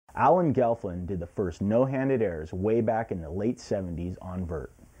Alan Gelfand did the first no-handed airs way back in the late 70s on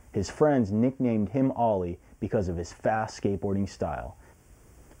vert. His friends nicknamed him Ollie because of his fast skateboarding style.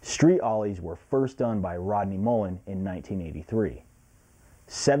 Street ollies were first done by Rodney Mullen in 1983.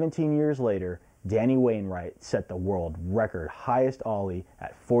 17 years later, Danny Wainwright set the world record highest ollie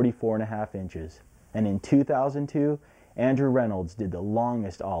at 44.5 inches. And in 2002, Andrew Reynolds did the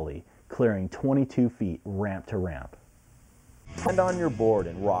longest ollie, clearing 22 feet ramp to ramp. Stand on your board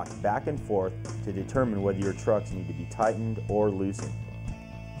and rock back and forth to determine whether your trucks need to be tightened or loosened.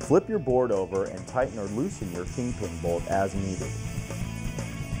 Flip your board over and tighten or loosen your kingpin bolt as needed.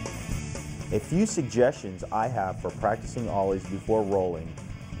 A few suggestions I have for practicing ollies before rolling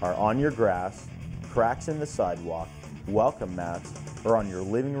are on your grass, cracks in the sidewalk, welcome mats, or on your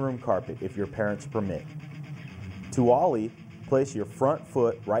living room carpet if your parents permit. To ollie, place your front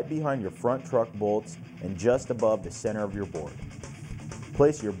foot right behind your front truck bolts and just above the center of your board.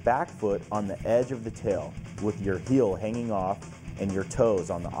 Place your back foot on the edge of the tail with your heel hanging off and your toes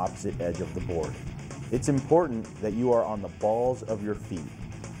on the opposite edge of the board. It's important that you are on the balls of your feet.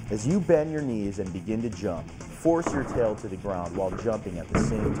 As you bend your knees and begin to jump, force your tail to the ground while jumping at the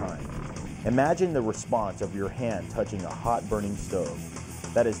same time. Imagine the response of your hand touching a hot burning stove.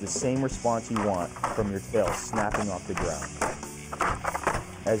 That is the same response you want from your tail snapping off the ground.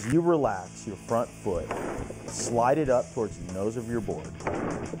 As you relax your front foot, slide it up towards the nose of your board.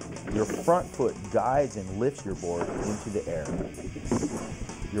 Your front foot guides and lifts your board into the air.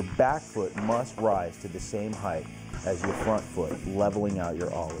 Your back foot must rise to the same height as your front foot, leveling out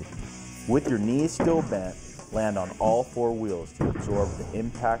your ollie. With your knees still bent, land on all four wheels to absorb the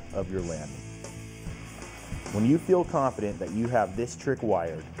impact of your landing. When you feel confident that you have this trick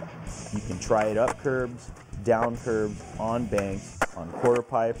wired, you can try it up curbs, down curbs, on banks, on quarter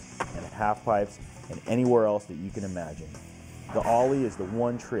pipes and half pipes, and anywhere else that you can imagine. The ollie is the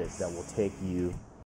one trick that will take you